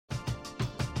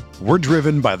We're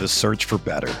driven by the search for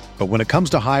better. But when it comes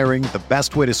to hiring, the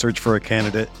best way to search for a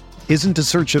candidate isn't to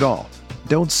search at all.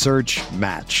 Don't search,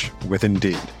 match with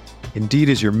Indeed. Indeed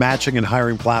is your matching and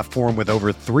hiring platform with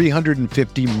over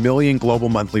 350 million global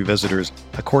monthly visitors,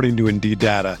 according to Indeed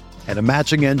data, and a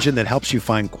matching engine that helps you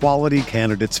find quality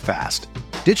candidates fast.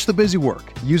 Ditch the busy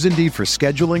work. Use Indeed for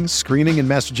scheduling, screening, and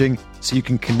messaging so you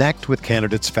can connect with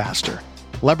candidates faster.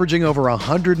 Leveraging over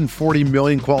 140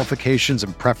 million qualifications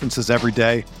and preferences every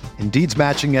day, Indeed's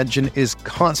matching engine is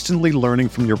constantly learning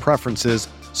from your preferences,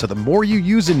 so the more you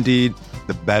use Indeed,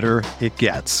 the better it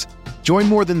gets. Join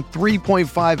more than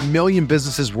 3.5 million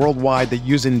businesses worldwide that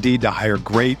use Indeed to hire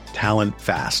great talent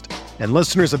fast. And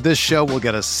listeners of this show will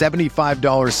get a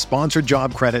 $75 sponsored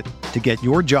job credit to get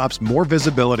your jobs more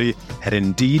visibility at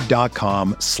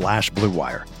Indeed.com/Blue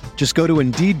Wire. Just go to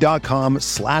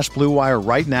Indeed.com/Blue Wire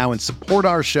right now and support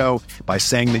our show by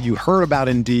saying that you heard about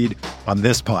Indeed on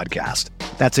this podcast.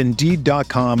 That's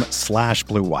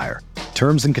Indeed.com/Blue Wire.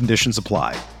 Terms and conditions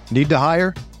apply. Need to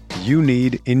hire? You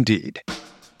need Indeed.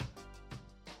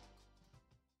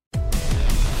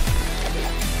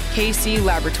 KC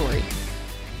Laboratory,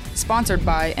 sponsored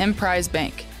by Emprise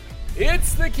Bank.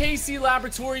 It's the KC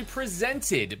Laboratory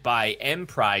presented by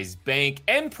Emprise Bank.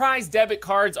 Emprise debit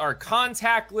cards are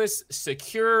contactless,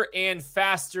 secure, and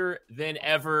faster than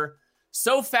ever.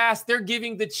 So fast, they're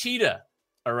giving the cheetah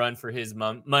a run for his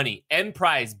money.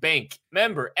 Emprise Bank,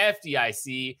 member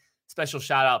FDIC. Special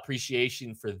shout out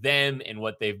appreciation for them and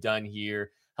what they've done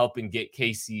here, helping get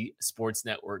KC Sports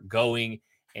Network going.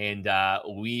 And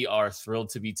we are thrilled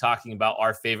to be talking about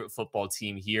our favorite football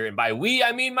team here. And by we,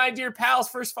 I mean my dear pals.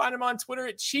 First, find him on Twitter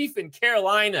at Chief in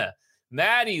Carolina.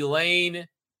 Maddie Lane,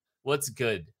 what's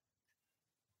good?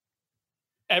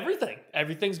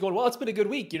 Everything's going well. It's been a good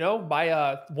week. You know,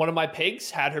 my one of my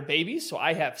pigs had her baby, so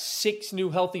I have 6 new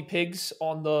healthy pigs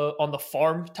on the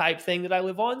farm type thing that I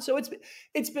live on. So it's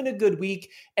been a good week.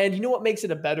 And you know what makes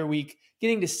it a better week?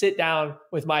 Getting to sit down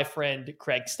with my friend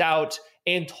Craig Stout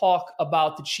and talk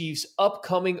about the Chiefs'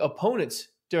 upcoming opponents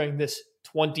during this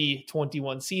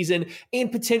 2021 season,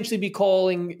 and potentially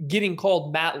getting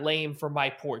called Matt Lame for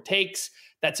my poor takes.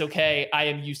 That's okay. I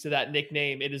am used to that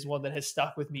nickname. It is one that has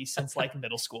stuck with me since like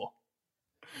middle school.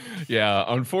 Yeah,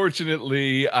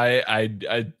 unfortunately,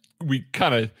 we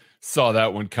kind of saw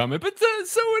that one coming, but so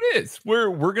it is.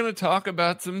 We're going to talk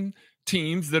about some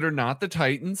teams that are not the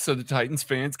Titans, so the Titans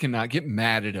fans cannot get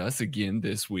mad at us again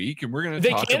this week. And we're going to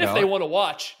talk about... They can if they want to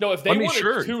watch. No, if they want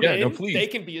to tune in, they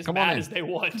can be as mad as they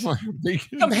want.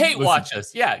 Come hate watch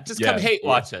us. Yeah, come hate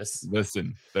watch us.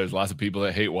 Listen, there's lots of people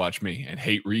that hate watch me and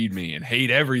hate read me and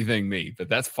hate everything me, but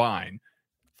that's fine.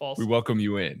 False. We welcome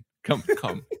you in. Come,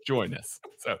 join us.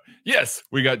 So, yes,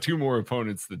 we got 2 more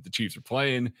opponents that the Chiefs are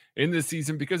playing in this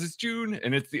season because it's June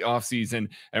and it's the off season,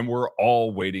 and we're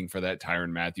all waiting for that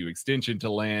Tyrann Mathieu extension to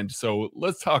land. So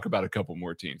let's talk about a couple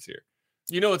more teams here.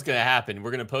 You know what's going to happen? We're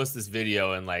going to post this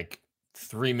video, and like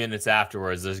 3 minutes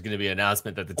afterwards, there's going to be an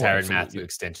announcement that the Tyrann Mathieu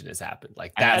extension has happened.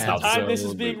 Like that's how the time this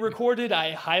is being recorded.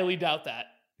 I highly doubt that.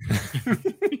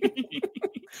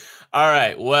 All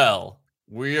right. Well,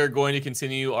 we are going to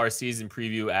continue our season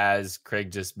preview. As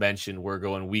Craig just mentioned, we're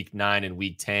going week 9 and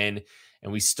week 10.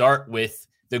 And we start with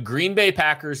the Green Bay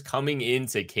Packers coming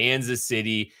into Kansas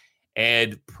City,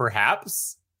 and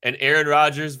perhaps an Aaron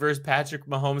Rodgers versus Patrick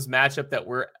Mahomes matchup that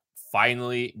we're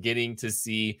finally getting to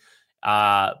see.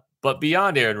 But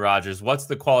beyond Aaron Rodgers, what's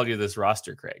the quality of this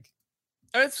roster, Craig?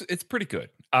 It's pretty good.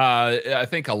 I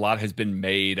think a lot has been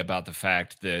made about the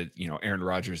fact that, Aaron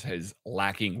Rodgers has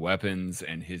lacking weapons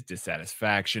and his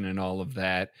dissatisfaction and all of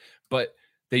that, but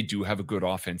they do have a good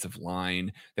offensive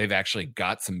line. They've actually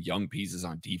got some young pieces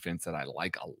on defense that I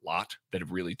like a lot that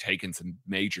have really taken some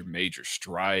major, major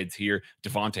strides here.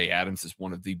 Devontae Adams is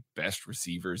one of the best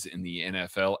receivers in the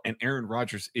NFL, and Aaron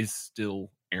Rodgers is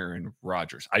still Aaron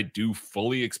Rodgers. I do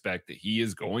fully expect that he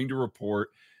is going to report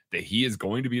that he is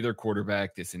going to be their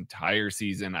quarterback this entire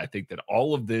season. I think that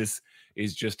all of this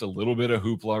is just a little bit of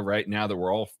hoopla right now that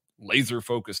we're all laser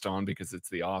focused on because it's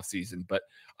the off season, but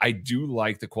I do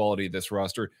like the quality of this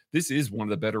roster. This is one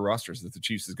of the better rosters that the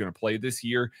Chiefs is going to play this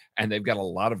year, and they've got a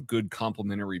lot of good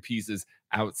complementary pieces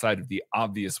outside of the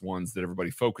obvious ones that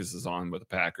everybody focuses on with the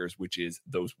Packers, which is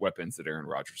those weapons that Aaron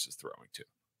Rodgers is throwing to.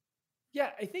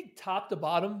 Yeah, I think top to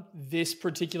bottom, this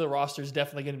particular roster is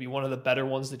definitely going to be one of the better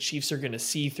ones the Chiefs are going to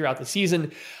see throughout the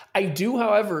season. I do,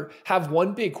 however, have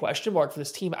one big question mark for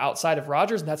this team outside of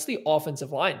Rodgers, and that's the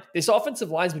offensive line. This offensive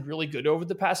line's been really good over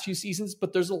the past few seasons,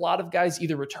 but there's a lot of guys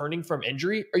either returning from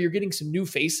injury or you're getting some new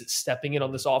faces stepping in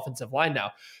on this offensive line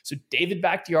now. So David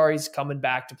Bakhtiari's coming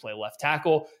back to play left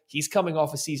tackle. He's coming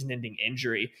off a season-ending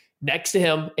injury. Next to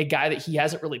him, a guy that he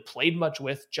hasn't really played much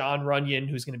with, John Runyon,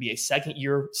 who's going to be a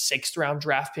second-year, sixth-round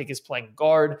draft pick, is playing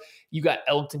guard. You got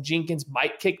Elgton Jenkins,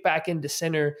 might kick back into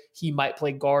center. He might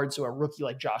play guard, so a rookie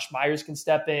like Josh Myers can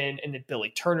step in. And then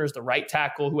Billy Turner's the right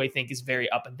tackle, who I think is very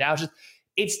up and down. Just,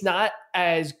 it's not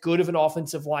as good of an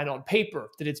offensive line on paper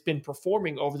that it's been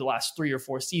performing over the last 3 or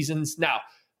 4 seasons. Now,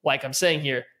 like I'm saying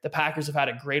here, the Packers have had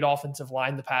a great offensive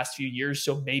line the past few years,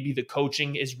 so maybe the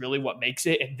coaching is really what makes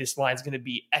it, and this line's going to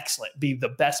be excellent, be the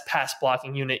best pass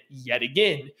blocking unit yet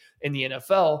again in the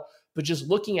NFL. But just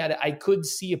looking at it, I could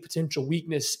see a potential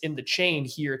weakness in the chain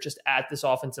here just at this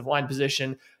offensive line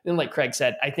position. And like Craig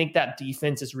said, I think that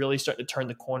defense is really starting to turn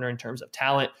the corner in terms of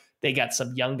talent. They got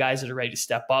some young guys that are ready to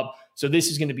step up. So this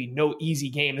is going to be no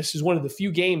easy game. This is one of the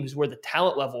few games where the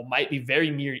talent level might be very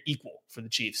near equal for the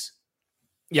Chiefs.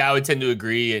 Yeah, I would tend to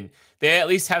agree. And they at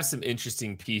least have some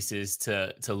interesting pieces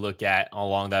to look at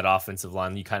along that offensive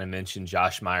line. You kind of mentioned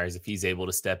Josh Myers. If he's able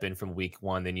to step in from week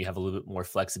 1, then you have a little bit more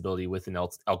flexibility with an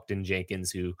Elgton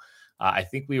Jenkins, who I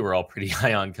think we were all pretty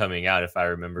high on coming out, if I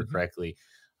remember correctly.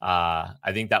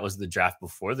 I think that was the draft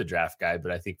before the draft guide,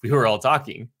 but I think we were all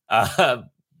talking.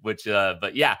 But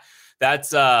yeah,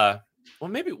 that's well,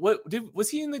 maybe was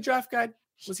he in the draft guide?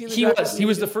 He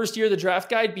was the first year of the draft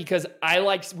guide because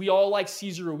we all like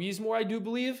Cesar Ruiz more, I do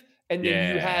believe. And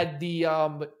then you had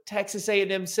the Texas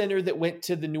A&M center that went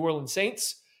to the New Orleans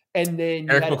Saints. And then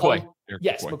you had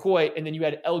McCoy. And then you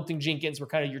had Elgton Jenkins were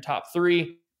kind of your top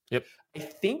 3. Yep. I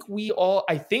think we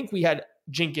had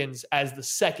Jenkins as the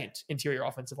second interior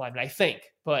offensive lineman,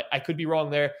 but I could be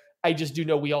wrong there. I just do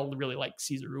know we all really like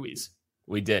Cesar Ruiz.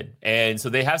 We did. And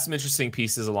so they have some interesting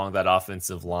pieces along that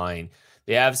offensive line.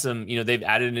 They have some, they've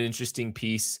added an interesting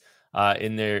piece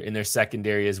in their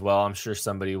secondary as well. I'm sure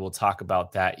somebody will talk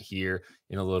about that here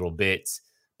in a little bit.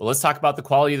 But let's talk about the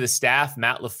quality of the staff.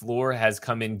 Matt LaFleur has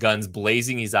come in guns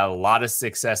blazing. He's had a lot of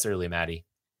success early, Maddie.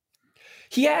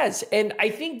 He has. And I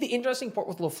think the interesting part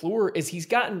with LaFleur is he's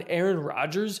gotten Aaron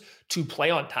Rodgers to play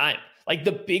on time. Like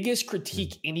the biggest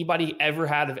critique anybody ever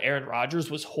had of Aaron Rodgers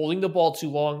was holding the ball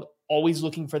too long, always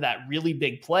looking for that really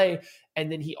big play. And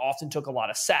then he often took a lot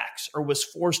of sacks or was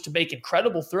forced to make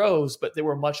incredible throws, but they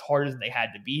were much harder than they had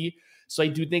to be. So I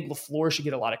do think LaFleur should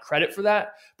get a lot of credit for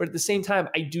that. But at the same time,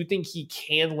 I do think he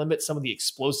can limit some of the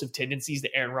explosive tendencies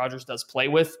that Aaron Rodgers does play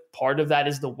with. Part of that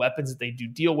is the weapons that they do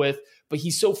deal with. But he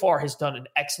so far has done an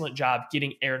excellent job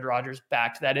getting Aaron Rodgers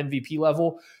back to that MVP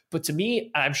level. But to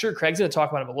me, I'm sure Craig's going to talk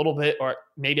about him a little bit, or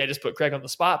maybe I just put Craig on the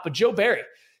spot. But Joe Barry,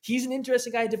 he's an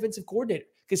interesting guy, defensive coordinator,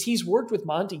 because he's worked with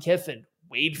Monty Kiffin,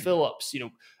 Wade Phillips,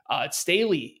 Brendan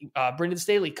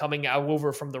Staley coming out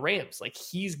over from the Rams. Like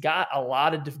he's got a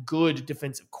lot of good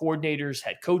defensive coordinators,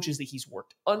 head coaches that he's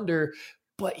worked under,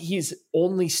 but his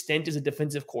only stint as a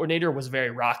defensive coordinator was very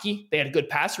rocky. They had a good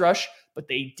pass rush, but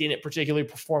they didn't particularly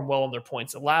perform well on their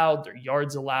points allowed, their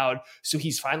yards allowed. So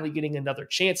he's finally getting another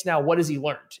chance now. What has he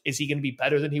learned? Is he going to be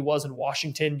better than he was in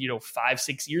Washington,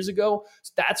 5-6 years ago?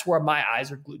 So that's where my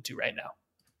eyes are glued to right now.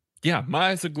 Yeah, my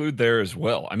eyes are glued there as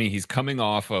well. I mean, he's coming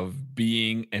off of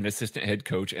being an assistant head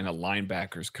coach and a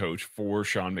linebackers coach for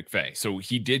Sean McVay. So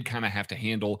he did kind of have to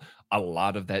handle a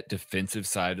lot of that defensive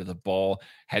side of the ball,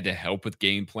 had to help with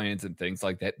game plans and things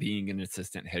like that, being an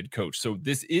assistant head coach. So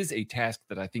this is a task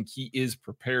that I think he is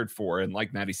prepared for. And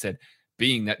like Maddie said,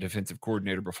 being that defensive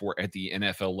coordinator before at the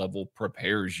NFL level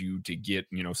prepares you to get,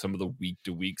 some of the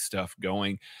week-to-week stuff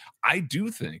going. I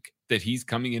do think that he's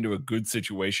coming into a good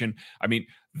situation. I mean,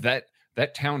 that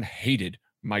town hated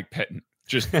Mike Pettin,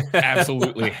 just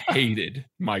absolutely hated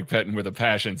Mike Pettin with a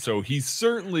passion. So he's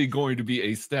certainly going to be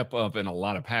a step up in a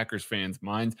lot of Packers fans'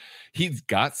 minds. He's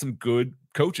got some good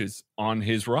coaches on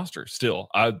his roster still.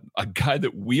 A guy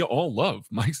that we all love,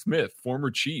 Mike Smith,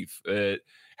 former Chief,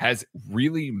 has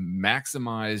really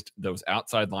maximized those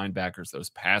outside linebackers, those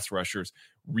pass rushers,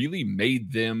 really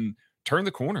made them turn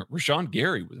the corner. Rashawn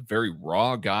Gary was a very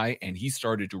raw guy, and he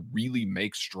started to really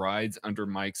make strides under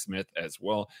Mike Smith as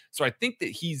well. So I think that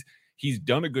he's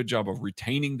done a good job of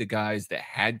retaining the guys that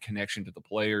had connection to the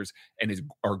players and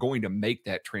are going to make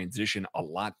that transition a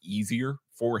lot easier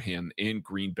for him in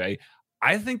Green Bay.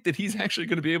 I think that he's actually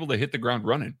going to be able to hit the ground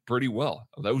running pretty well.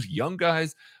 Those young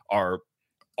guys are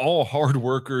all hard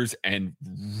workers and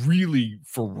really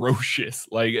ferocious.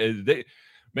 Like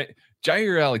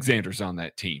Jair Alexander's on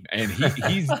that team, and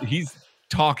he's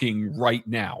talking right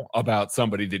now about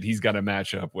somebody that he's got to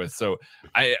match up with. So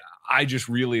I just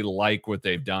really like what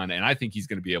they've done, and I think he's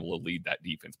going to be able to lead that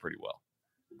defense pretty well.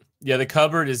 Yeah, the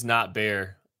cupboard is not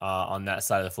bare on that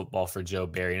side of the football for Joe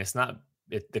Barry, and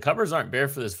the cupboards aren't bare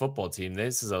for this football team.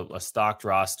 This is a stocked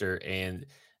roster, and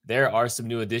there are some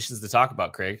new additions to talk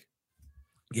about, Craig.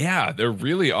 Yeah, there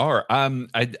really are.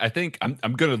 I think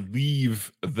I'm gonna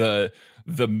leave the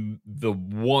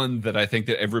one that I think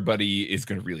that everybody is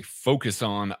going to really focus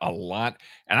on a lot,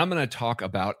 and I'm going to talk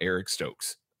about Eric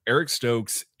Stokes. Eric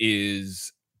Stokes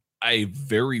is a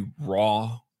very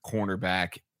raw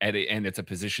cornerback and it's a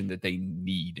position that they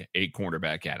need a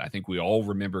cornerback at. I think we all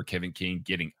remember Kevin King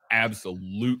getting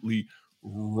absolutely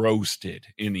roasted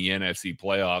in the NFC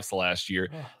playoffs last year,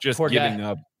 just giving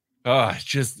up.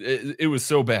 It was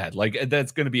so bad. Like,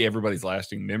 that's going to be everybody's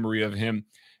lasting memory of him.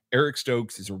 Eric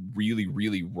Stokes is a really,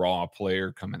 really raw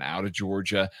player coming out of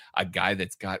Georgia, a guy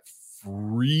that's got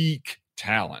freak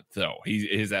talent, though.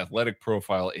 His athletic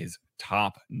profile is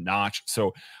top notch.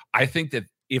 So I think that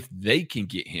if they can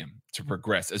get him to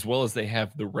progress, as well as they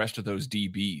have the rest of those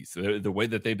DBs, the way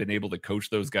that they've been able to coach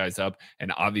those guys up,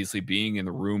 and obviously being in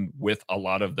the room with a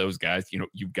lot of those guys,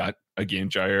 you've got, again,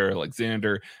 Jair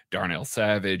Alexander, Darnell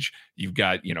Savage, you've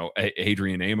got,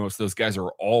 Adrian Amos. Those guys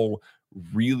are all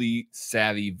really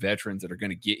savvy veterans that are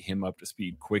going to get him up to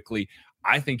speed quickly.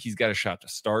 I think he's got a shot to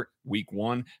start week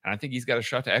 1, and I think he's got a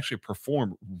shot to actually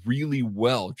perform really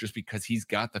well just because he's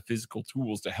got the physical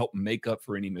tools to help make up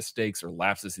for any mistakes or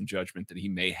lapses in judgment that he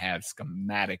may have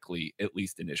schematically, at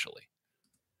least initially.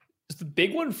 The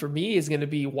big one for me is going to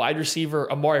be wide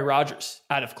receiver Amari Rodgers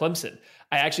out of Clemson.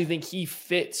 I actually think he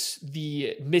fits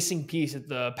the missing piece that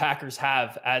the Packers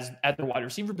have at their wide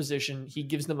receiver position. He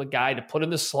gives them a guy to put in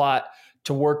the slot,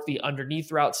 to work the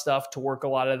underneath route stuff, to work a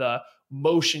lot of the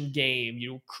motion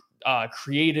game,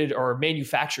 created or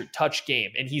manufactured touch game.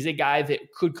 And he's a guy that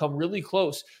could come really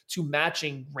close to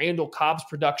matching Randall Cobb's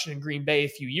production in Green Bay a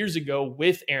few years ago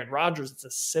with Aaron Rodgers. It's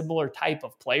a similar type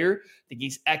of player. I think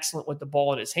he's excellent with the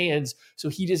ball in his hands. So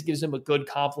he just gives him a good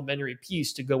complementary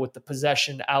piece to go with the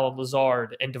possession, Allen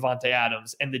Lazard and Devontae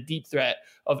Adams, and the deep threat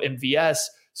of MVS.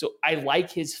 So I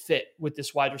like his fit with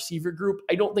this wide receiver group.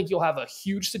 I don't think he'll have a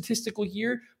huge statistical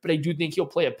year, but I do think he'll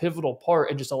play a pivotal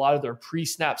part in just a lot of their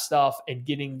pre-snap stuff and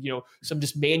getting, some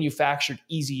just manufactured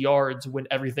easy yards when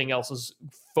everything else is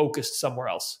focused somewhere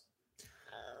else.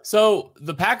 So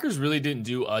the Packers really didn't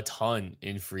do a ton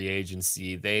in free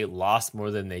agency. They lost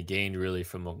more than they gained, really,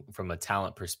 from a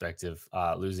talent perspective,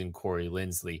 losing Corey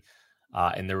Linsley.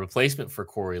 And the replacement for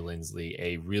Corey Linsley,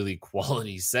 a really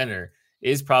quality center,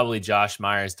 is probably Josh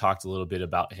Myers. Talked a little bit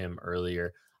about him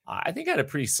earlier. I think I had a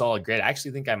pretty solid grade. I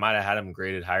actually think I might have had him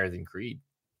graded higher than Creed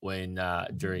when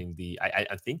during the.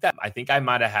 I think I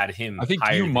might have had him. I think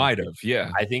you might have. Yeah,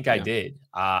 I think I did.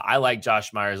 I like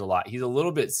Josh Myers a lot. He's a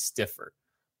little bit stiffer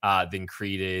than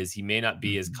Creed is. He may not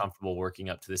be as comfortable working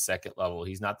up to the second level.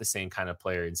 He's not the same kind of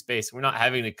player in space. We're not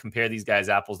having to compare these guys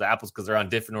apples to apples because they're on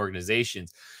different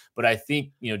organizations. But I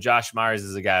think Josh Myers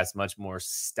is a guy that's much more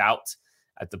stout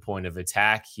at the point of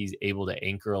attack. He's able to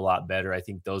anchor a lot better. I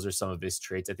think those are some of his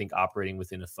traits. I think operating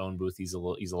within a phone booth, he's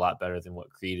a lot better than what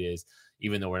Creed is,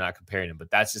 even though we're not comparing him. But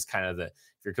that's just kind of if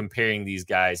you're comparing these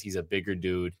guys, he's a bigger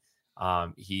dude.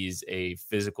 He's a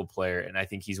physical player, and I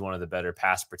think he's one of the better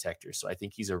pass protectors. So I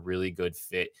think he's a really good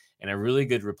fit and a really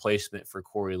good replacement for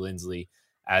Corey Linsley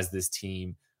as this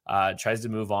team tries to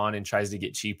move on and tries to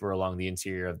get cheaper along the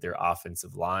interior of their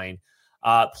offensive line.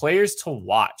 Players to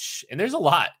watch, and there's a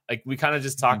lot, like we kind of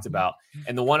just talked about,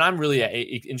 and the one I'm really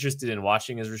interested in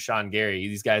watching is Rashawn Gary.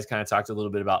 These guys kind of talked a little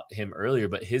bit about him earlier,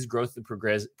 but his growth and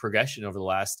progression over the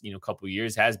last couple of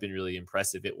years has been really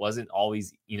impressive. It wasn't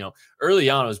always, early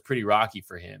on it was pretty rocky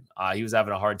for him. He was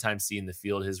having a hard time seeing the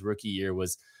field. His rookie year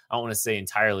was, I don't want to say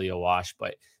entirely a wash,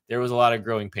 but there was a lot of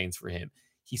growing pains for him.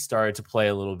 He started to play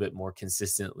a little bit more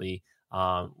consistently.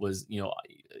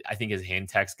 I think his hand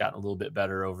tech's gotten a little bit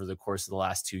better over the course of the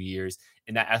last 2 years,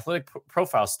 and that athletic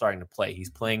profile is starting to play. He's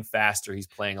playing faster. He's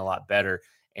playing a lot better.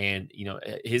 And,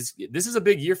 this is a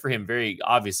big year for him, very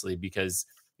obviously, because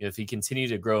if he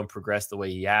continues to grow and progress the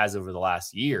way he has over the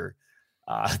last year,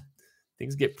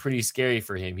 things get pretty scary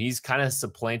for him. He's kind of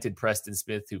supplanted Preston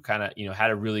Smith, who kind of,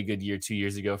 had a really good year 2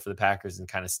 years ago for the Packers and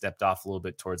kind of stepped off a little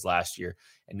bit towards last year.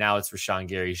 And now it's Rashawn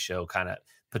Gary's show, kind of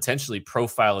potentially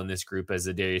profile in this group as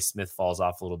Zadarius Smith falls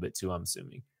off a little bit too, I'm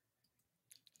assuming.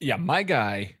 Yeah, my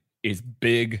guy is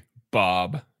Big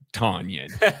Bob Tonyan.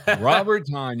 Robert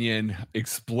Tonyan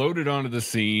exploded onto the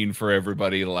scene for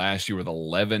everybody last year with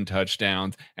 11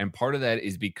 touchdowns. And part of that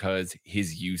is because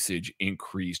his usage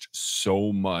increased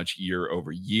so much year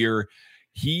over year.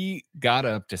 He got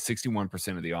up to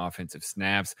 61% of the offensive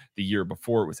snaps. The year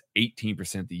before, it was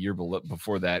 18%. The year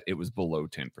before that, it was below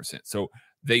 10%. So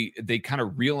they kind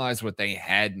of realized what they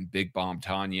had in Big Bomb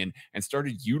Tonyan and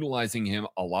started utilizing him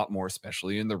a lot more,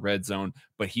 especially in the red zone.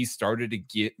 But he started to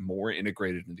get more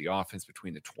integrated in the offense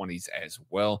between the 20s as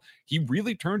well. He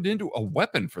really turned into a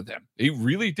weapon for them. He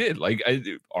really did. Like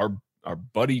our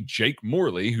buddy Jake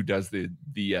Morley, who does the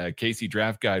KC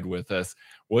draft guide with us,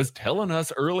 was telling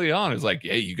us early on, is like,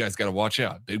 hey, you guys got to watch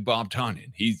out. Big Bomb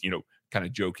Tonyan. He's, kind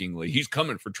of jokingly, he's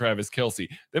coming for Travis Kelce.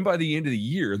 Then by the end of the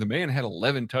year, the man had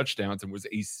 11 touchdowns and was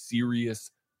a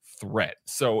serious threat.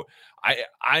 So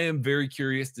I am very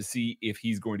curious to see if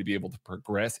he's going to be able to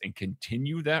progress and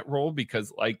continue that role,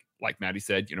 because like Maddie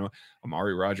said,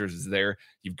 Amari Rodgers is there.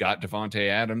 You've got Davante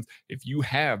Adams. If you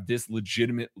have this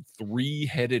legitimate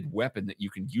 3-headed weapon that you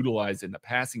can utilize in the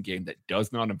passing game that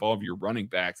does not involve your running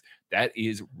backs, that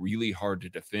is really hard to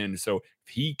defend. So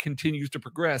if he continues to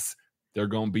progress, they're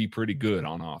going to be pretty good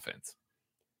on offense.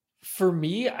 For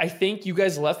me, I think you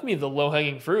guys left me the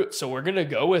low-hanging fruit. So we're going to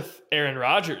go with Aaron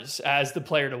Rodgers as the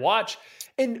player to watch.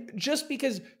 And just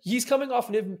because he's coming off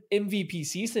an MVP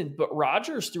season, but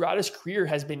Rodgers throughout his career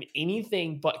has been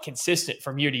anything but consistent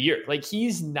from year to year. Like,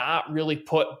 he's not really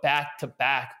put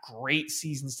back-to-back great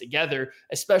seasons together,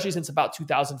 especially since about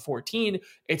 2014.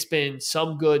 It's been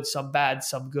some good, some bad,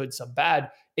 some good, some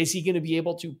bad. Is he going to be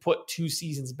able to put 2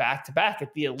 seasons back-to-back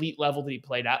at the elite level that he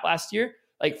played at last year?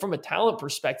 Like, from a talent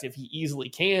perspective, he easily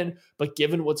can, but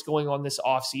given what's going on this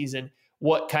offseason,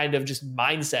 what kind of just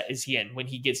mindset is he in when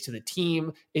he gets to the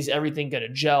team? Is everything going to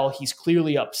gel? He's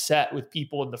clearly upset with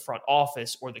people in the front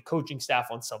office or the coaching staff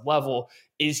on some level.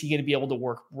 Is he going to be able to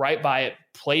work right by it,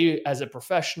 play as a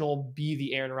professional, be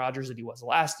the Aaron Rodgers that he was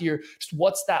last year? Just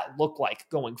what's that look like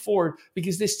going forward?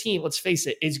 Because this team, let's face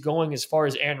it, is going as far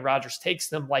as Aaron Rodgers takes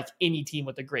them, like any team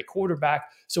with a great quarterback.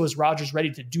 So is Rodgers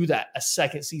ready to do that a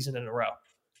second season in a row?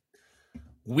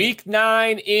 Week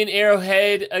 9 in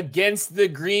Arrowhead against the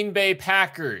Green Bay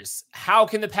Packers. How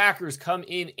can the Packers come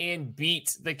in and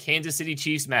beat the Kansas City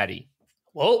Chiefs, Maddie?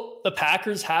 Well, the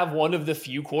Packers have one of the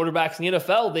few quarterbacks in the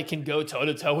NFL that can go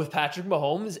toe-to-toe with Patrick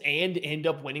Mahomes and end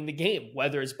up winning the game,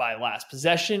 whether it's by last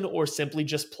possession or simply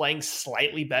just playing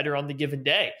slightly better on the given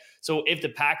day. So if the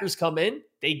Packers come in,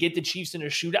 they get the Chiefs in a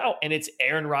shootout, and it's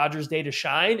Aaron Rodgers' day to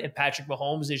shine, and Patrick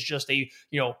Mahomes is just a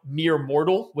mere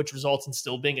mortal, which results in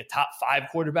still being a top 5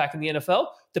 quarterback in the NFL,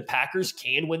 the Packers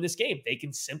can win this game. They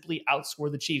can simply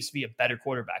outscore the Chiefs via better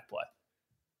quarterback play.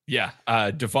 Yeah,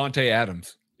 Davante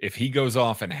Adams, if he goes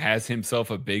off and has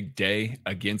himself a big day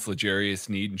against L'Jarius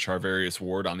Sneed and Charvarius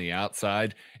Ward on the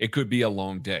outside, it could be a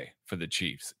long day for the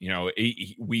Chiefs.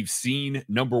 We've seen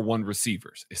number 1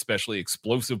 receivers, especially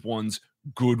explosive ones,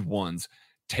 good ones,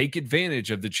 take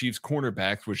advantage of the Chiefs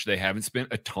cornerbacks, which they haven't spent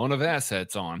a ton of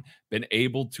assets on, been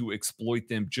able to exploit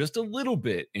them just a little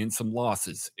bit in some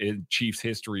losses in Chiefs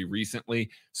history recently.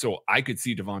 So I could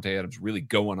see Davante Adams really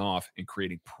going off and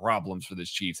creating problems for the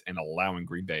Chiefs and allowing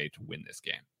Green Bay to win this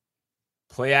game.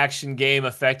 Play action game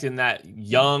affecting that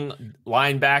young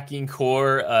linebacking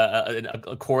core,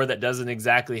 a core that doesn't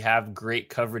exactly have great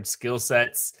coverage skill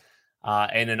sets,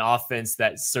 and an offense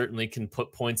that certainly can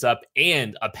put points up,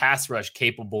 and a pass rush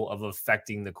capable of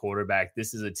affecting the quarterback.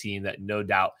 This is a team that no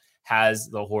doubt has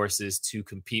the horses to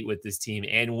compete with this team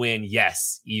and win,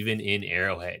 yes, even in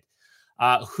Arrowhead.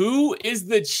 Who is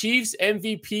the Chiefs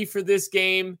MVP for this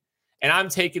game? And I'm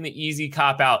taking the easy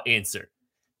cop-out answer.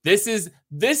 This is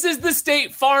the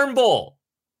State Farm Bowl.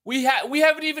 We've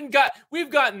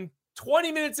gotten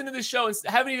 20 minutes into the show and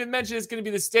haven't even mentioned it's going to be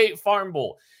the State Farm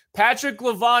Bowl. Patrick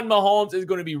LaVon Mahomes is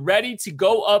going to be ready to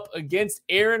go up against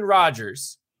Aaron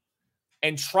Rodgers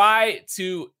and try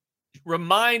to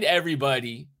remind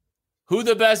everybody who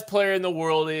the best player in the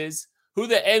world is, who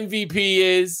the MVP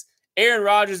is. Aaron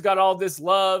Rodgers got all this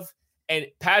love, and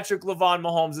Patrick LaVon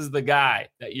Mahomes is the guy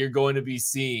that you're going to be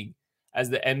seeing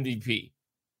as the MVP.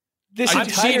 This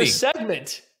entire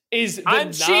segment is the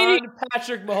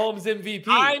non-Patrick Mahomes MVP.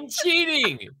 I'm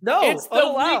cheating. No, it's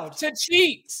the week to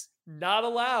cheat. Not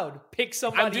allowed. Pick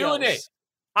somebody else.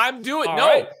 I'm doing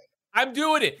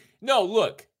it. No,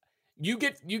 look. You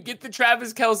get the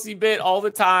Travis Kelce bit all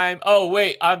the time. Oh,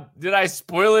 wait. Did I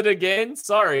spoil it again?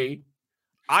 Sorry.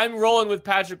 I'm rolling with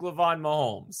Patrick LaVon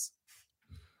Mahomes.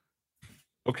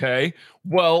 Okay.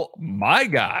 Well, my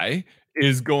guy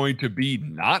is going to be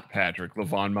not Patrick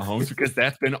LaVon Mahomes, because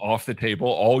that's been off the table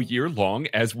all year long,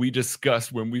 as we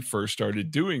discussed when we first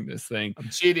started doing this thing. I'm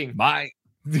cheating.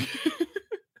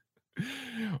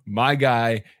 My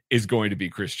guy is going to be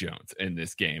Chris Jones in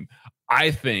this game.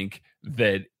 I think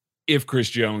that if Chris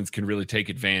Jones can really take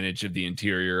advantage of the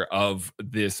interior of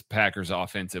this Packers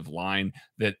offensive line,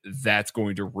 that's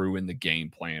going to ruin the game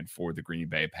plan for the Green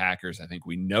Bay Packers. I think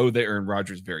we know that Aaron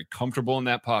Rodgers is very comfortable in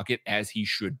that pocket, as he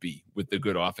should be with the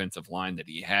good offensive line that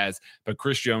he has. But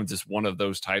Chris Jones is one of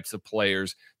those types of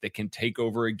players that can take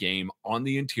over a game on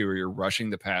the interior, rushing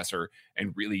the passer,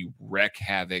 and really wreak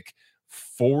havoc,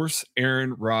 force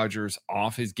Aaron Rodgers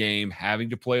off his game, having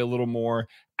to play a little more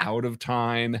out of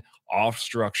time, off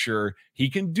structure. He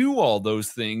can do all those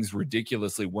things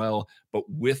ridiculously well, but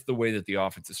with the way that the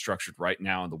offense is structured right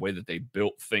now and the way that they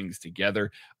built things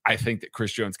together, I think that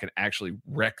Chris Jones can actually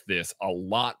wreck this a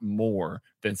lot more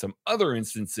than some other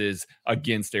instances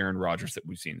against Aaron Rodgers that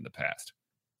we've seen in the past.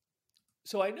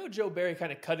 So I know Joe Barry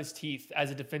kind of cut his teeth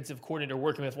as a defensive coordinator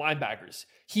working with linebackers.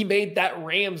 He made that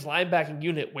Rams linebacking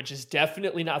unit, which is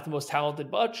definitely not the most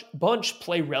talented bunch,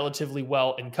 play relatively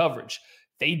well in coverage.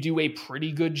 They do a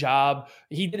pretty good job.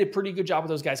 He did a pretty good job with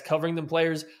those guys covering them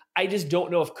players. I just don't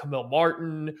know if Camille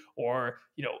Martin or,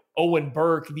 Owen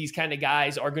Burke, these kind of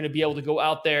guys are going to be able to go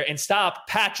out there and stop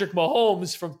Patrick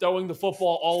Mahomes from throwing the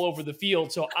football all over the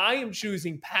field. So I am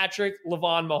choosing Patrick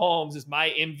Lavon Mahomes as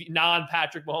my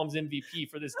non-Patrick Mahomes MVP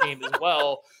for this game as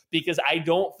well, because I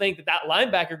don't think that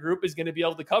linebacker group is going to be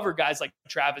able to cover guys like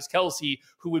Travis Kelce,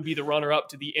 who would be the runner-up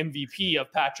to the MVP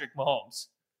of Patrick Mahomes.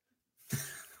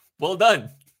 Well done.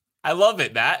 I love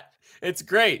it, Matt. It's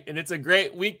great. And it's a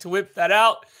great week to whip that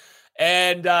out.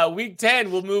 And week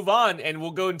 10, we'll move on and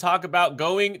we'll go and talk about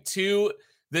going to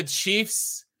the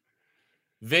Chiefs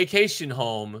vacation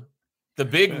home, the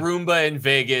big Roomba in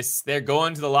Vegas. They're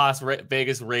going to the Las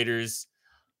Vegas Raiders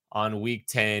on week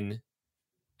 10.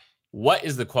 What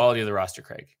is the quality of the roster,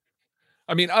 Craig?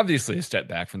 I mean, obviously a step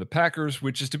back from the Packers,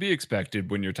 which is to be expected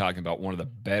when you're talking about one of the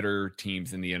better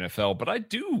teams in the NFL. But I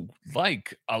do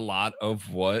like a lot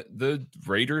of what the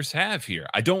Raiders have here.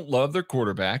 I don't love their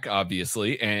quarterback,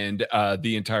 obviously, and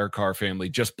the entire Carr family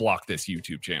just blocked this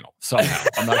YouTube channel somehow.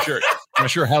 I'm not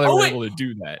sure how they were able to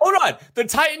do that. Hold on. The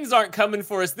Titans aren't coming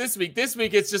for us this week. This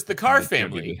week, it's just the Carr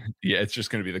family. It's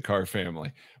just going to be the Carr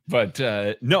family. But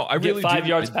no, I really get 5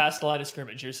 yards past the line of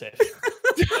scrimmage. You're safe.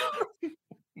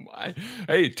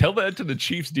 Hey, tell that to the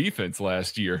Chiefs defense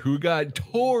last year, who got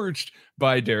torched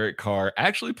by Derek Carr,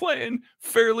 actually playing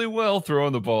fairly well,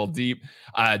 throwing the ball deep.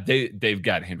 They've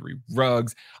got Henry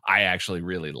Ruggs. I actually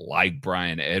really like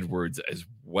Bryan Edwards as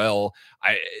well.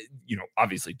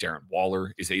 Obviously Darren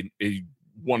Waller is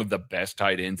one of the best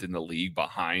tight ends in the league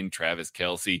behind Travis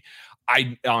Kelce.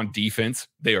 On defense,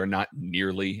 they are not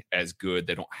nearly as good.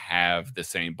 They don't have the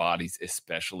same bodies,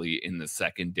 especially in the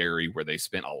secondary, where they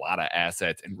spent a lot of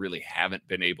assets and really haven't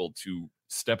been able to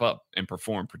step up and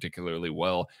perform particularly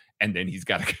well. And then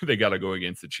they got to go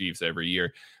against the Chiefs every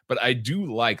year. But I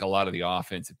do like a lot of the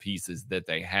offensive pieces that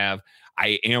they have.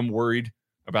 I am worried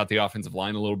about the offensive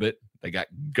line a little bit. They got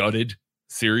gutted,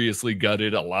 seriously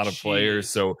gutted, a lot of players.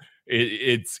 So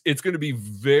it's going to be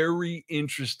very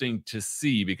interesting to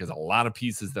see, because a lot of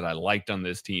pieces that I liked on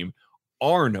this team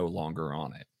are no longer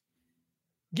on it.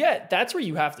 Yeah, that's where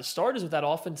you have to start, is with that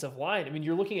offensive line. I mean,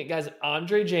 you're looking at guys like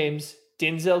Andre James,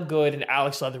 Denzel Good, and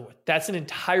Alex Leatherwood. That's an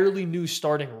entirely new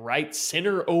starting right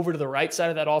center over to the right side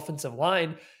of that offensive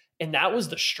line. And that was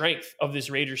the strength of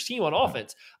this Raiders team on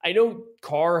offense. I know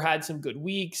Carr had some good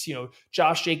weeks.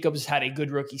 Josh Jacobs had a good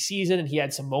rookie season and he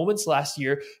had some moments last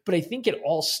year, but I think it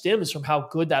all stems from how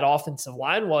good that offensive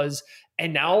line was.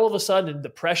 And now all of a sudden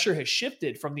the pressure has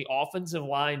shifted from the offensive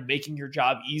line making your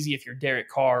job easy if you're Derek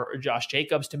Carr or Josh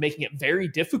Jacobs, to making it very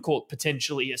difficult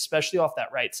potentially, especially off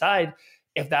that right side.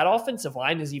 If that offensive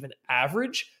line is even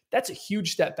average, that's a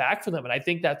huge step back for them. And I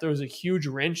think that throws a huge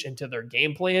wrench into their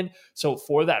game plan. So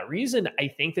for that reason, I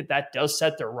think that does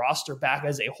set their roster back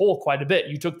as a whole quite a bit.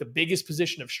 You took the biggest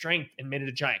position of strength and made it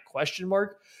a giant question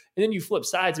mark. And then you flip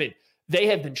sides. I mean, they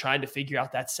have been trying to figure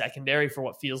out that secondary for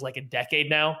what feels like a decade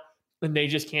now, and they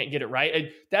just can't get it right. And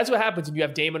that's what happens when you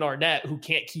have Damon Arnett, who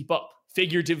can't keep up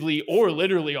figuratively or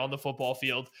literally on the football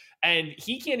field. And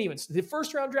he can't even, the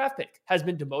first round draft pick has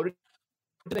been demoted.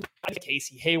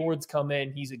 Casey Hayward's come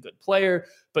in. He's a good player,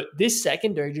 but this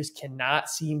secondary just cannot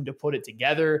seem to put it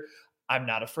together. I'm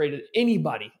not afraid of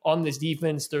anybody on this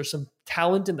defense. There's some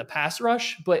talent in the pass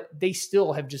rush, but they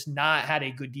still have just not had a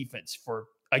good defense for,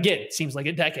 again, it seems like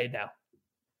a decade now.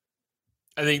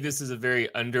 I think this is a very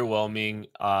underwhelming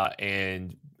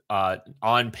and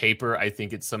on paper, I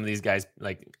think it's some of these guys,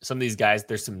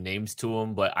 there's some names to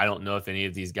them, but I don't know if any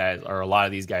of these guys or a lot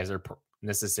of these guys are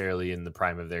necessarily in the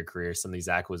prime of their career. Some of these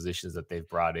acquisitions that they've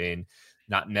brought in,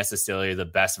 not necessarily the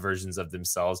best versions of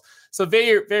themselves. So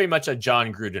very, very much a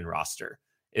John Gruden roster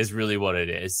is really what it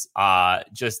is. That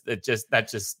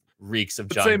just reeks of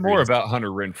Let's John say more Gruden's. about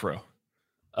Hunter Renfrow.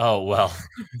 Oh, well.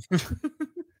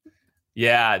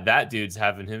 Yeah, that dude's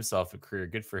having himself a career.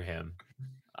 Good for him.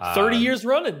 30 years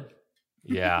running.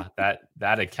 Yeah,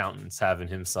 that accountant's having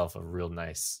himself a real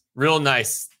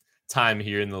nice time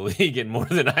here in the league, and more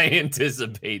than I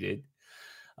anticipated.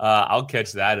 I'll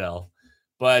catch that L.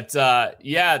 But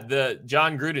yeah, the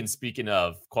John Gruden, speaking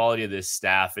of quality of this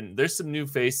staff, and there's some new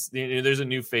face. There's a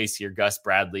new face here, Gus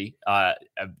Bradley.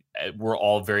 We're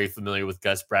all very familiar with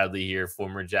Gus Bradley here,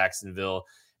 former Jacksonville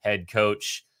head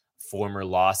coach, former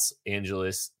Los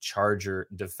Angeles Charger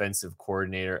defensive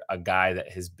coordinator, a guy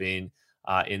that has been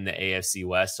in the AFC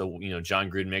West. So, John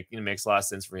Gruden makes a lot of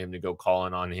sense for him to go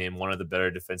calling on him, one of the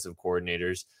better defensive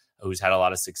coordinators who's had a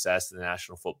lot of success in the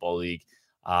National Football League.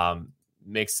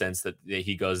 Makes sense that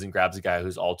he goes and grabs a guy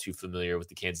who's all too familiar with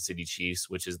the Kansas City Chiefs,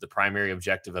 which is the primary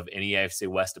objective of any AFC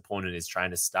West opponent, is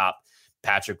trying to stop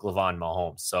Patrick LaVon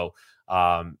Mahomes. So,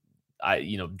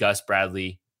 Gus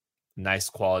Bradley, nice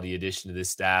quality addition to this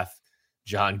staff.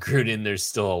 John Gruden, there's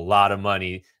still a lot of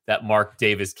money that Mark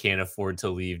Davis can't afford to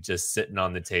leave just sitting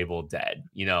on the table dead,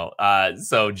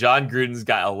 so John Gruden's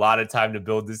got a lot of time to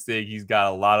build this thing. He's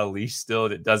got a lot of leash still,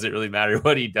 and it doesn't really matter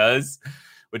what he does,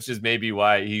 which is maybe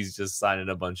why he's just signing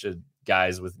a bunch of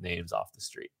guys with names off the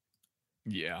street.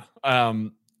 Yeah.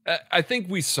 I think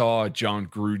we saw John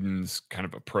Gruden's kind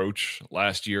of approach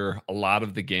last year. A lot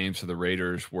of the games for the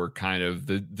Raiders were kind of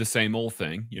the same old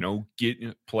thing, get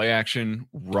play action,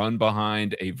 run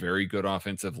behind a very good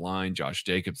offensive line. Josh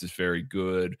Jacobs is very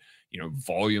good,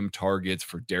 volume targets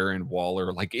for Darren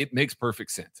Waller. Like, it makes perfect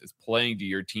sense. It's playing to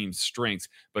your team's strengths,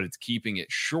 but it's keeping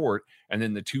it short. And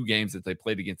then the two games that they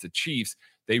played against the Chiefs,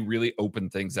 they really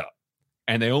opened things up.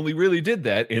 And they only really did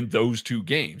that in those two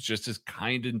games, just as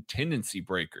kind of tendency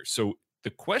breakers. So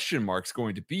the question mark's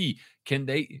going to be,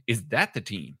 is that the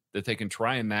team that they can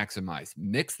try and maximize?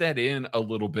 Mix that in a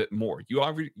little bit more.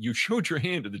 You showed your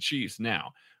hand to the Chiefs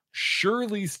now.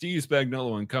 Surely Steve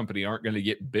Spagnuolo and company aren't going to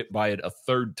get bit by it a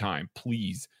third time.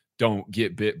 Please don't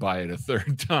get bit by it a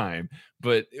third time.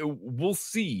 But we'll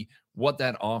see what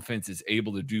that offense is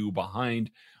able to do behind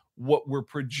what we're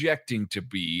projecting to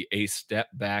be a step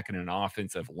back in an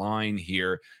offensive line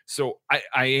here. So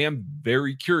I am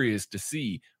very curious to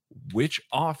see which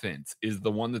offense is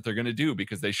the one that they're going to do,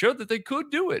 because they showed that they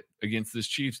could do it against this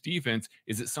Chiefs defense.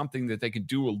 Is it something that they could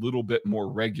do a little bit more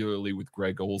regularly with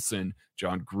Greg Olsen,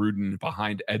 John Gruden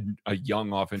behind a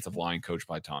young offensive line coached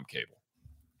by Tom Cable?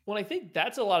 Well, I think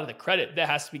that's a lot of the credit that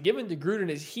has to be given to Gruden,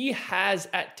 is he has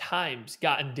at times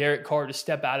gotten Derek Carr to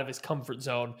step out of his comfort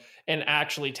zone and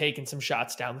actually taken some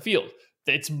shots down the field.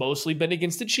 It's mostly been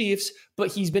against the Chiefs,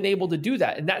 but he's been able to do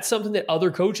that. And that's something that other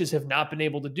coaches have not been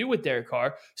able to do with Derek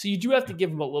Carr. So you do have to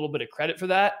give him a little bit of credit for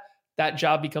that. That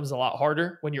job becomes a lot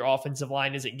harder when your offensive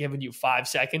line isn't giving you 5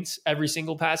 seconds every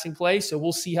single passing play. So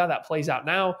we'll see how that plays out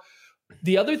now.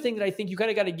 The other thing that I think you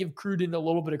kind of got to give Gruden a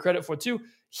little bit of credit for too,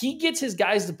 he gets his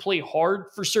guys to play hard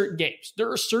for certain games. There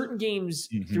are certain games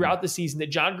throughout the season that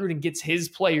John Gruden gets his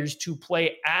players to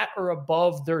play at or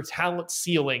above their talent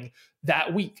ceiling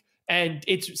that week. And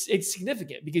it's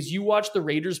significant, because you watch the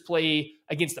Raiders play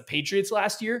against the Patriots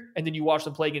last year, and then you watch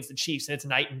them play against the Chiefs, and it's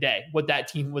night and day what that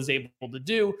team was able to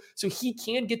do. So he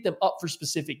can get them up for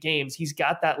specific games. He's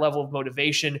got that level of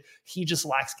motivation. He just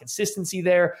lacks consistency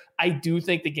there. I do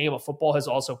think the game of football has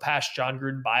also passed John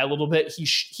Gruden by a little bit.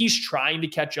 He's trying to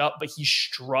catch up, but he's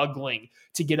struggling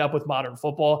to get up with modern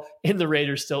football. And the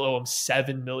Raiders still owe him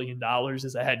 $7 million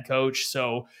as a head coach.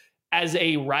 So as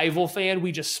a rival fan,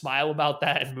 we just smile about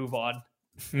that and move on.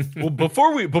 Well,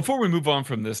 before we move on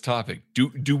from this topic,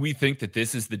 do we think that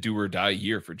this is the do or die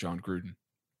year for John Gruden?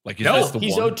 Like, is no, this the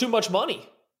he's one? owed too much money.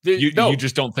 You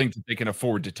just don't think that they can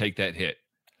afford to take that hit?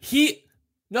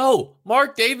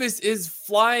 Mark Davis is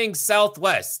flying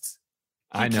Southwest.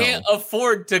 I know. Can't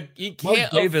afford to. He can't.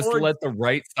 Mark Davis let the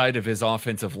right side of his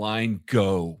offensive line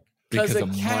go because of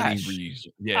money reasons.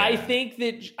 Yeah. I think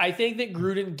that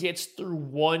Gruden gets through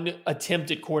one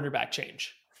attempt at quarterback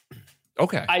change.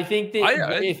 Okay. I think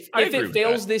that if it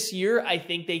fails that this year, I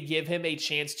think they give him a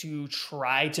chance to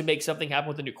try to make something happen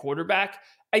with a new quarterback.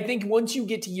 I think once you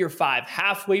get to year 5,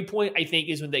 halfway point, I think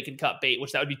is when they can cut bait,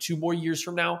 which that would be 2 more years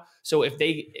from now. So if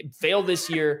they fail this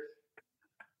year,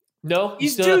 no,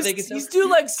 he's due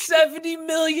like $70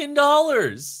 million.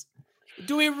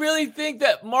 Do we really think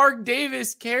that Mark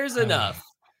Davis cares enough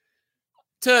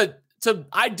to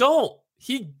I don't.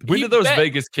 When do those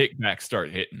Vegas kickbacks start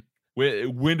hitting?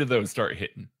 When do those start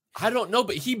hitting? I don't know,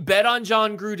 but he bet on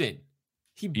John Gruden.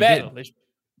 He bet.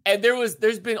 And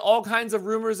there's been all kinds of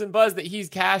rumors and buzz that he's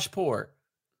cash poor.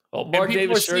 Well, Mark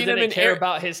Davis sure didn't care air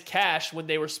about his cash when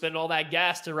they were spending all that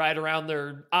gas to ride around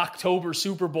their October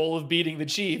Super Bowl of beating the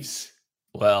Chiefs.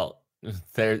 Well, we'll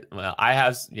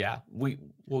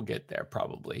get there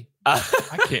probably.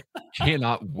 I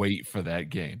cannot wait for that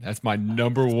game. That's my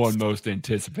number one most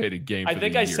anticipated game. I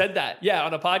think I said that. Yeah,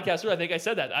 on a podcast. I think I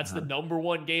said that. That's the number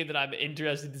one game that I'm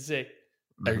interested to see.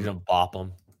 They're gonna bop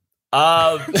them.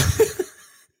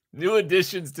 New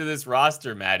additions to this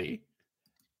roster, Maddie.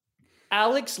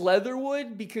 Alex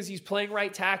Leatherwood, because he's playing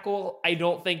right tackle. I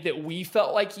don't think that we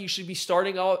felt like he should be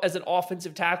starting out as an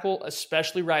offensive tackle,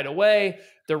 especially right away.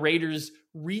 The Raiders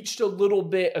reached a little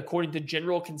bit, according to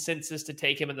general consensus, to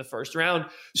take him in the first round.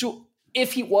 So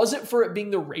if he wasn't for it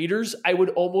being the Raiders, I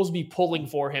would almost be pulling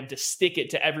for him to stick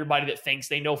it to everybody that thinks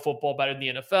they know football better than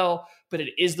the NFL. But it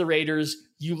is the Raiders.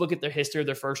 You look at the history of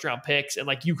their first round picks, and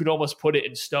like you could almost put it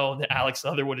in stone that Alex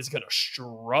Leatherwood is going to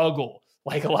struggle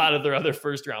like a lot of their other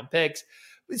first round picks.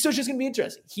 So it's just going to be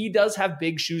interesting. He does have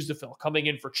big shoes to fill coming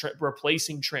in for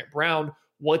replacing Trent Brown.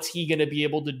 What's he going to be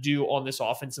able to do on this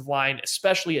offensive line,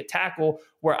 especially at tackle,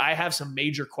 where I have some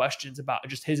major questions about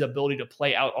just his ability to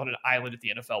play out on an island at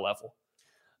the NFL level?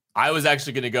 I was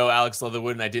actually going to go Alex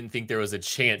Leatherwood, and I didn't think there was a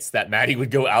chance that Maddie would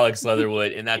go Alex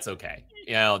Leatherwood, and that's okay.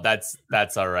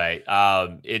 That's all right.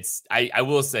 I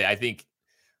will say, I think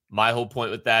my whole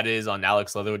point with that is on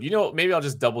Alex Leatherwood. Maybe I'll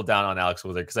just double down on Alex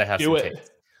Leatherwood because I have some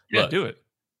takes. Yeah, do it.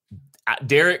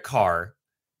 Derek Carr,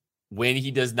 when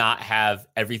he does not have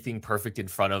everything perfect in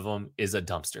front of him, is a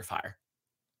dumpster fire.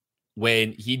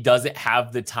 When he doesn't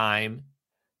have the time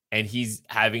and he's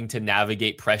having to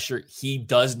navigate pressure, he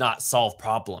does not solve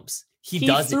problems. He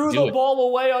doesn't threw the ball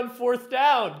away on fourth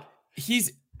down.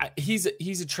 He's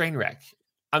a train wreck.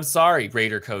 I'm sorry,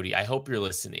 Raider Cody. I hope you're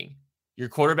listening. Your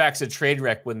quarterback's a train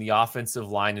wreck when the offensive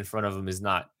line in front of him is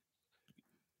not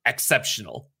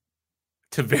exceptional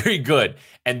to very good.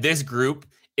 And this group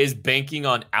is banking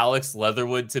on Alex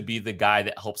Leatherwood to be the guy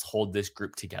that helps hold this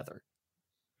group together.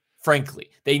 Frankly,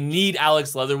 they need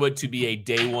Alex Leatherwood to be a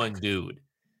day one dude.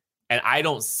 And I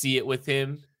don't see it with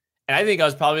him. And I think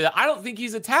I don't think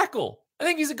he's a tackle. I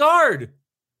think he's a guard.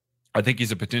 I think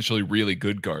he's a potentially really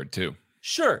good guard too.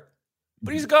 Sure.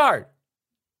 But he's a guard.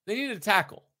 They need a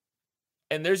tackle.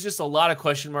 And there's just a lot of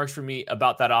question marks for me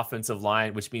about that offensive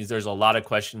line, which means there's a lot of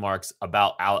question marks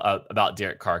about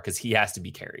Derek Carr because he has to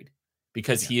be carried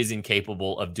because he is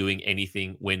incapable of doing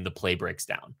anything when the play breaks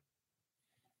down.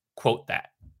 Quote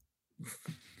that.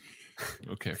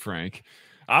 Okay, Frank.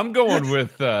 I'm going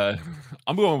with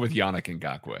Yannick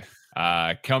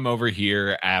Ngakoue. Come over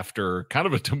here after kind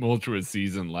of a tumultuous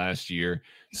season last year.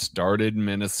 Started in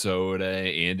Minnesota,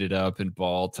 ended up in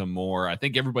Baltimore. I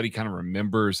think everybody kind of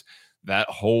remembers that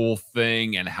whole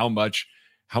thing and how much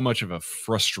of a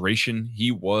frustration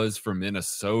he was for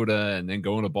Minnesota and then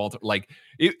going to Baltimore. Like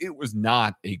it was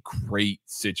not a great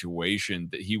situation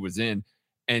that he was in.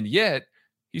 And yet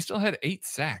he still had 8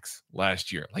 sacks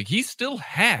last year. Like he still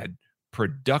had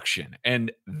production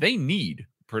and they need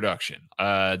production.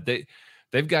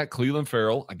 They've got Clelin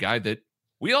Ferrell, a guy that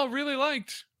we all really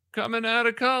liked coming out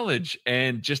of college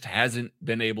and just hasn't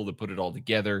been able to put it all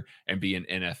together and be an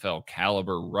NFL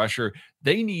caliber rusher.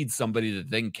 They need somebody that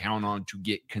they can count on to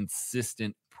get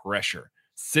consistent pressure.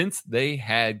 Since they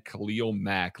had Khalil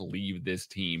Mack leave this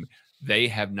team, they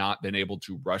have not been able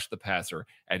to rush the passer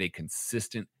at a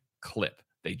consistent clip.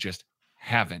 They just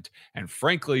haven't. And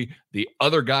frankly, the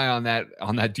other guy on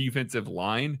that defensive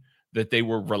line that they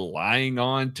were relying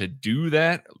on to do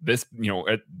that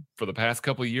for the past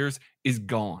couple of years is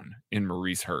gone in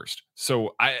Maurice Hurst.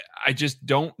 So I just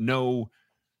don't know.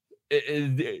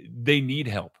 They need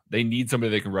help. They need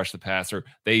somebody that can rush the passer.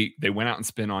 They went out and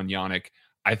spent on Yannick.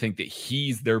 I think that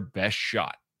he's their best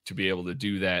shot to be able to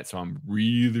do that. So I'm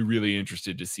really, really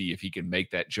interested to see if he can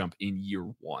make that jump in year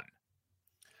one.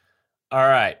 All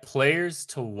right, players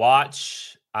to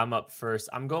watch. I'm up first.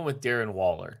 I'm going with Darren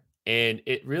Waller. And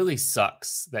it really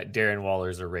sucks that Darren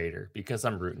Waller's a Raider because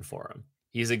I'm rooting for him.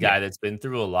 He's a guy that's been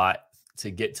through a lot to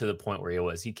get to the point where he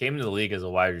was. He came into the league as a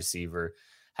wide receiver,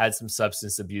 had some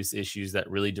substance abuse issues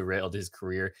that really derailed his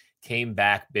career, came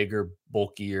back bigger,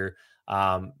 bulkier,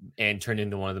 and turned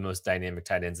into one of the most dynamic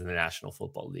tight ends in the National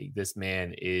Football League. This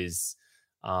man is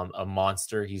a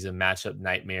monster. He's a matchup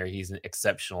nightmare. He's an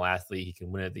exceptional athlete. He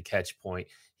can win at the catch point.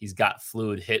 He's got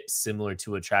fluid hips similar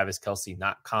to a Travis Kelce,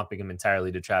 not comping him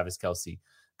entirely to Travis Kelce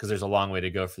because there's a long way to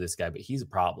go for this guy, but he's a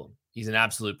problem. He's an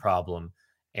absolute problem,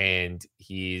 and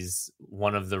he's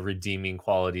one of the redeeming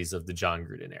qualities of the John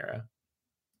Gruden era.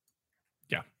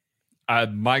 Yeah.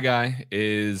 My guy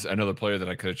is another player that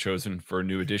I could have chosen for a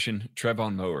new addition,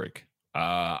 Trevon Moehrig.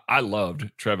 I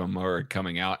loved Trevor Murray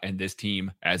coming out, and this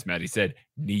team, as Maddie said,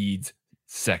 needs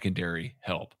secondary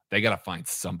help. They got to find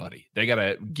somebody. They got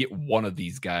to get one of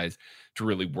these guys to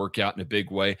really work out in a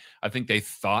big way. I think they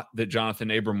thought that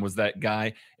Jonathan Abram was that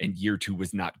guy, and year 2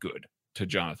 was not good to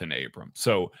Jonathan Abram.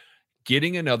 So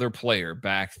getting another player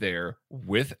back there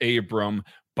with Abram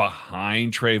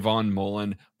behind Trayvon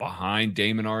Mullen, behind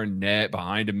Damon Arnett,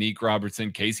 behind Amik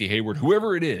Robertson, Casey Hayward,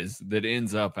 whoever it is that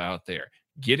ends up out there,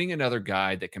 getting another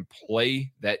guy that can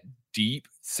play that deep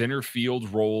center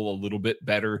field role a little bit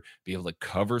better, be able to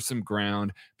cover some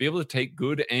ground, be able to take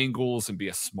good angles and be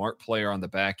a smart player on the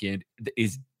back end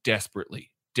is desperately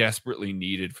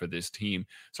needed for this team.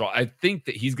 So I think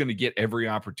that he's going to get every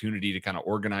opportunity to kind of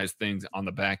organize things on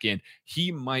the back end.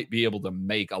 He might be able to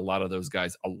make a lot of those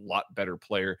guys a lot better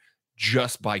player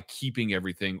just by keeping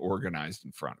everything organized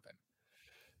in front of him.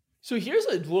 So here's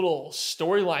a little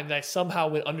storyline that somehow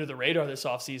went under the radar this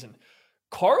offseason.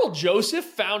 Carl Joseph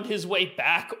found his way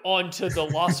back onto the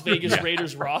Las Vegas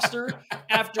Raiders roster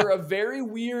after a very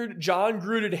weird John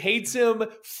Gruden hates him,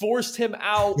 forced him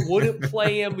out, wouldn't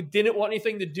play him, didn't want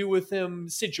anything to do with him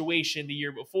situation the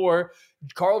year before.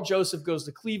 Carl Joseph goes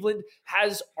to Cleveland,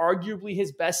 has arguably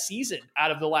his best season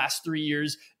out of the last 3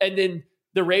 years. And then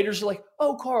the Raiders are like,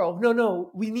 oh, Carl,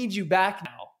 no, we need you back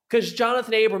now. Because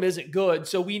Jonathan Abram isn't good,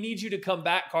 so we need you to come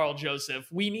back, Carl Joseph.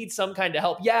 We need some kind of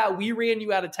help. Yeah, we ran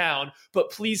you out of town, but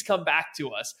please come back to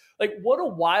us. Like, what a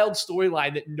wild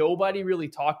storyline that nobody really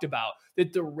talked about,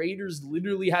 that the Raiders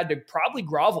literally had to probably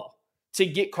grovel to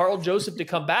get Carl Joseph to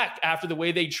come back after the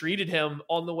way they treated him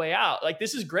on the way out. Like,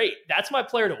 this is great. That's my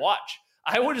player to watch.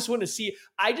 I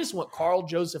just want Carl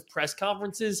Joseph press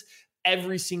conferences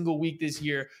every single week this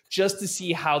year just to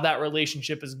see how that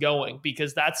relationship is going,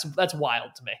 because that's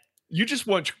wild to me. You just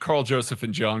want Carl Joseph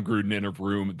and John Gruden in a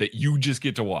room that you just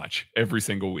get to watch every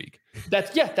single week.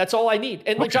 That's all I need.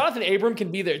 And like Jonathan Abram can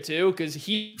be there too, because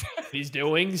he's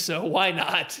doing, so why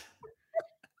not?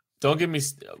 Don't give me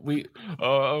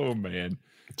oh man.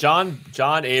 John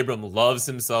Abram loves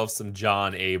himself some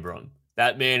John Abram.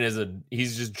 That man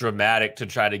he's just dramatic to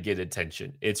try to get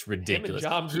attention. It's ridiculous.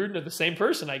 Him and John Gruden are the same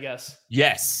person, I guess.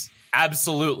 Yes,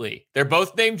 absolutely. They're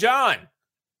both named John.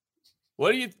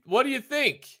 What do you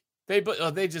think?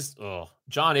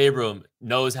 John Abram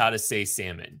knows how to say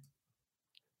salmon,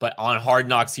 but on Hard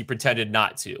Knocks he pretended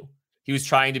not to. He was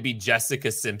trying to be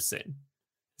Jessica Simpson.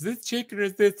 Is this chicken or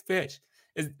is this fish?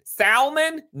 Is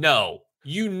salmon? No.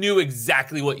 You knew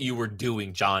exactly what you were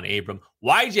doing, John Abram.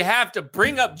 Why'd you have to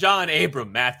bring up John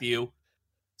Abram, Matthew?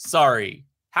 Sorry.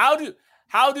 How do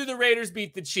the Raiders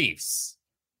beat the Chiefs?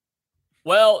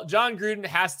 Well, John Gruden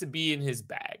has to be in his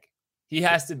bag.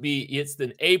 It's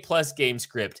an A+ game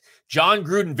script. John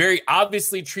Gruden very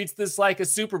obviously treats this like a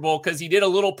Super Bowl because he did a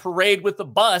little parade with the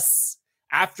bus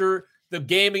after the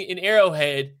game in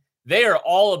Arrowhead. They are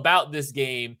all about this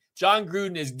game. John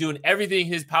Gruden is doing everything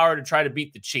in his power to try to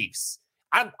beat the Chiefs.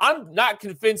 I'm not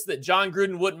convinced that John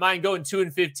Gruden wouldn't mind going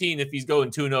 2-15 if he's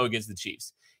going 2-0 against the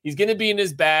Chiefs. He's going to be in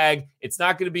his bag. It's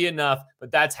not going to be enough,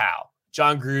 but that's how.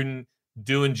 John Gruden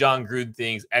doing John Gruden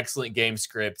things, excellent game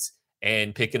scripts,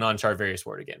 and picking on Charvarius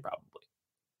Ward again, probably.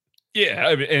 Yeah,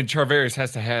 I mean, and Charvarius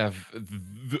has to have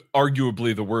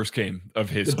arguably the worst game of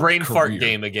his brain career. Fart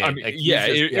game again. I mean,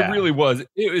 it really was.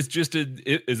 It was just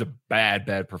it is a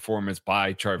bad performance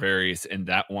by Charvarius in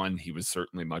that one. He was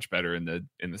certainly much better in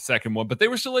the second one, but they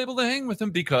were still able to hang with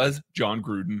him because John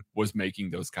Gruden was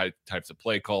making those types of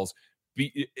play calls.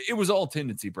 It was all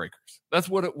tendency breakers. That's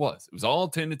what it was. It was all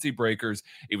tendency breakers.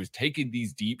 It was taking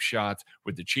these deep shots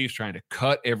with the Chiefs trying to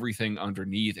cut everything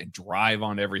underneath and drive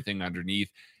on everything underneath.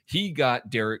 He got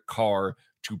Derek Carr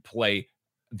to play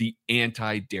the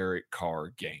anti-Derek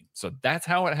Carr game. So that's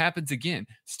how it happens again.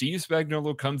 Steve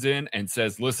Spagnuolo comes in and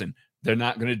says, listen, they're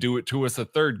not going to do it to us a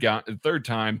third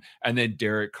time. And then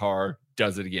Derek Carr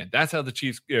does it again. That's how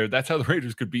that's how the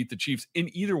Raiders could beat the Chiefs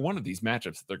in either one of these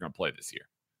matchups that they're going to play this year.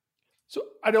 So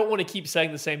I don't want to keep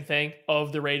saying the same thing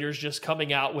of the Raiders just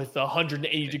coming out with a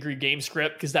 180-degree game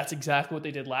script, because that's exactly what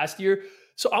they did last year.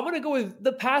 So I'm going to go with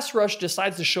the pass rush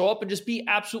decides to show up and just be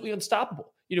absolutely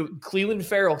unstoppable. Clelin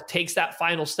Ferrell takes that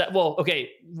final step. Well, okay,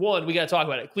 we got to talk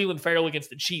about it. Clelin Ferrell against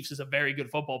the Chiefs is a very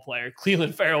good football player.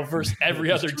 Clelin Ferrell versus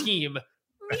every other team,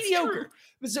 mediocre.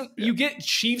 So you get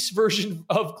Chiefs version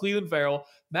of Clelin Ferrell.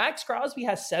 Max Crosby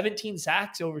has 17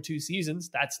 sacks over 2 seasons.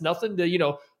 That's nothing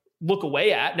to, look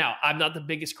away at. Now, I'm not the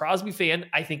biggest Crosby fan.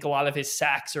 I think a lot of his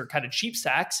sacks are kind of cheap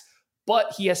sacks,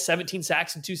 but he has 17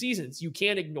 sacks in 2 seasons. You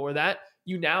can't ignore that.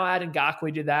 You now add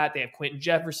Ngakoue to that. They have Quentin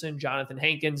Jefferson, Jonathan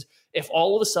Hankins. If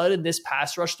all of a sudden this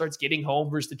pass rush starts getting home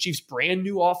versus the Chiefs' brand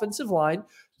new offensive line,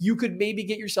 you could maybe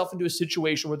get yourself into a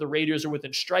situation where the Raiders are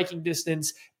within striking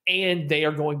distance and they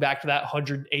are going back to that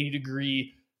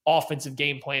 180-degree offensive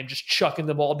game plan, just chucking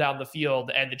the ball down the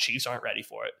field, and the Chiefs aren't ready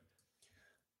for it.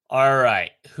 All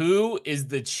right. Who is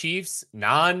the Chiefs'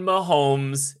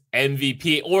 non-Mahomes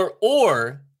MVP?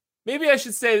 Or maybe I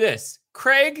should say this.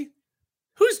 Craig,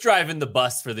 who's driving the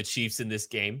bus for the Chiefs in this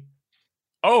game?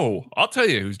 Oh, I'll tell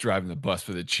you who's driving the bus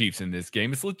for the Chiefs in this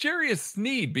game. It's L'Jarius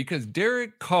Sneed, because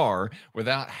Derek Carr,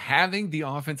 without having the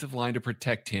offensive line to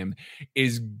protect him,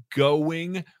 is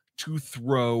going to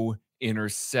throw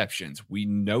interceptions. We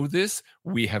know this.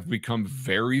 We have become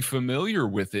very familiar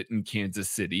with it in Kansas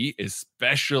City,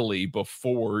 especially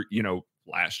before,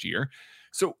 last year.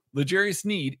 So L'Jarius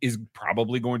Sneed is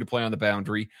probably going to play on the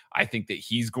boundary. I think that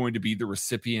he's going to be the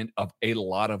recipient of a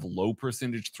lot of low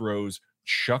percentage throws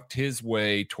chucked his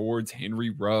way towards Henry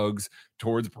Ruggs,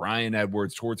 towards Brian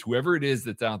Edwards, towards whoever it is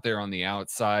that's out there on the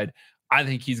outside. I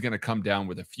think he's going to come down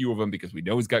with a few of them because we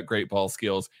know he's got great ball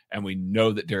skills, and we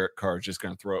know that Derek Carr is just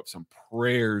going to throw up some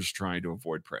prayers trying to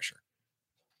avoid pressure.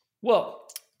 Well,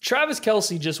 Travis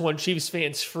Kelce just won Chiefs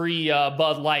fans free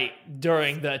Bud Light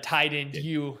during the Tight End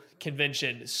U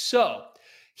convention. So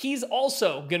he's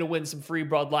also going to win some free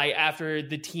Bud Light after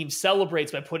the team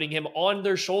celebrates by putting him on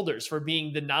their shoulders for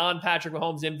being the non-Patrick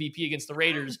Mahomes MVP against the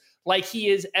Raiders, like he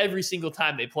is every single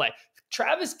time they play.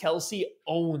 Travis Kelce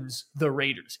owns the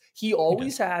Raiders. He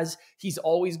always has. He's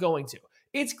always going to.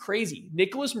 It's crazy.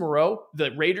 Nicholas Moreau,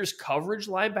 the Raiders coverage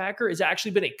linebacker, has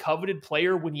actually been a coveted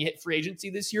player when he hit free agency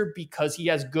this year because he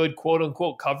has good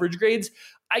quote-unquote coverage grades.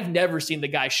 I've never seen the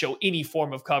guy show any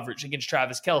form of coverage against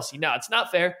Travis Kelce. Now, it's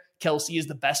not fair. Kelce is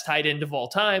the best tight end of all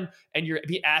time, and you're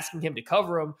asking him to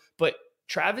cover him. But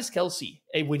Travis Kelce,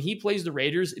 when he plays the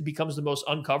Raiders, it becomes the most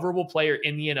uncoverable player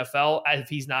in the NFL. If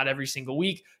he's not every single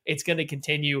week, it's going to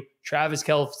continue. Travis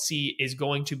Kelce is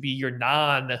going to be your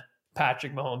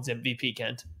non-Patrick Mahomes MVP,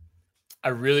 Kent. I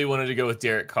really wanted to go with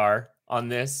Derek Carr on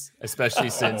this, especially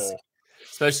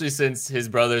since his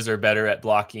brothers are better at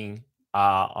blocking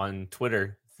on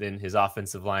Twitter than his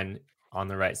offensive line on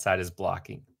the right side is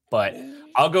blocking. But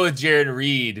I'll go with Jaron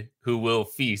Reed, who will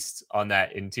feast on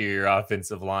that interior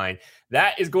offensive line.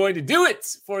 That is going to do it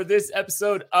for this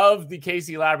episode of the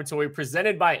KC Laboratory,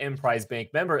 presented by Emprise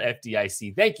Bank, member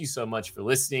FDIC. Thank you so much for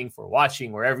listening, for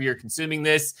watching, wherever you're consuming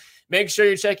this. Make sure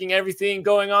you're checking everything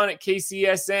going on at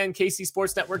KCSN,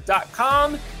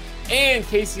 KCSportsNetwork.com, and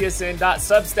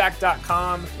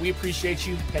KCSN.substack.com. We appreciate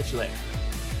you. Catch you later.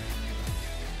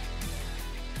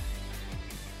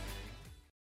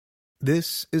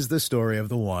 This is the story of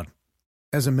the one.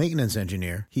 As a maintenance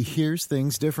engineer, he hears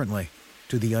things differently.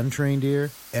 To the untrained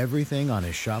ear, everything on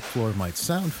his shop floor might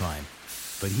sound fine,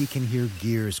 but he can hear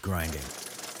gears grinding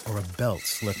or a belt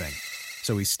slipping.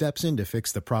 So he steps in to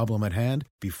fix the problem at hand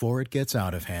before it gets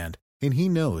out of hand. And he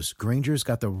knows Grainger's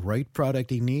got the right product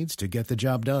he needs to get the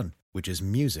job done, which is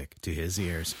music to his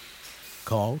ears.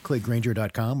 Call, click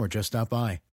Grainger.com, or just stop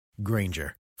by.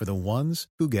 Grainger, for the ones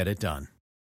who get it done.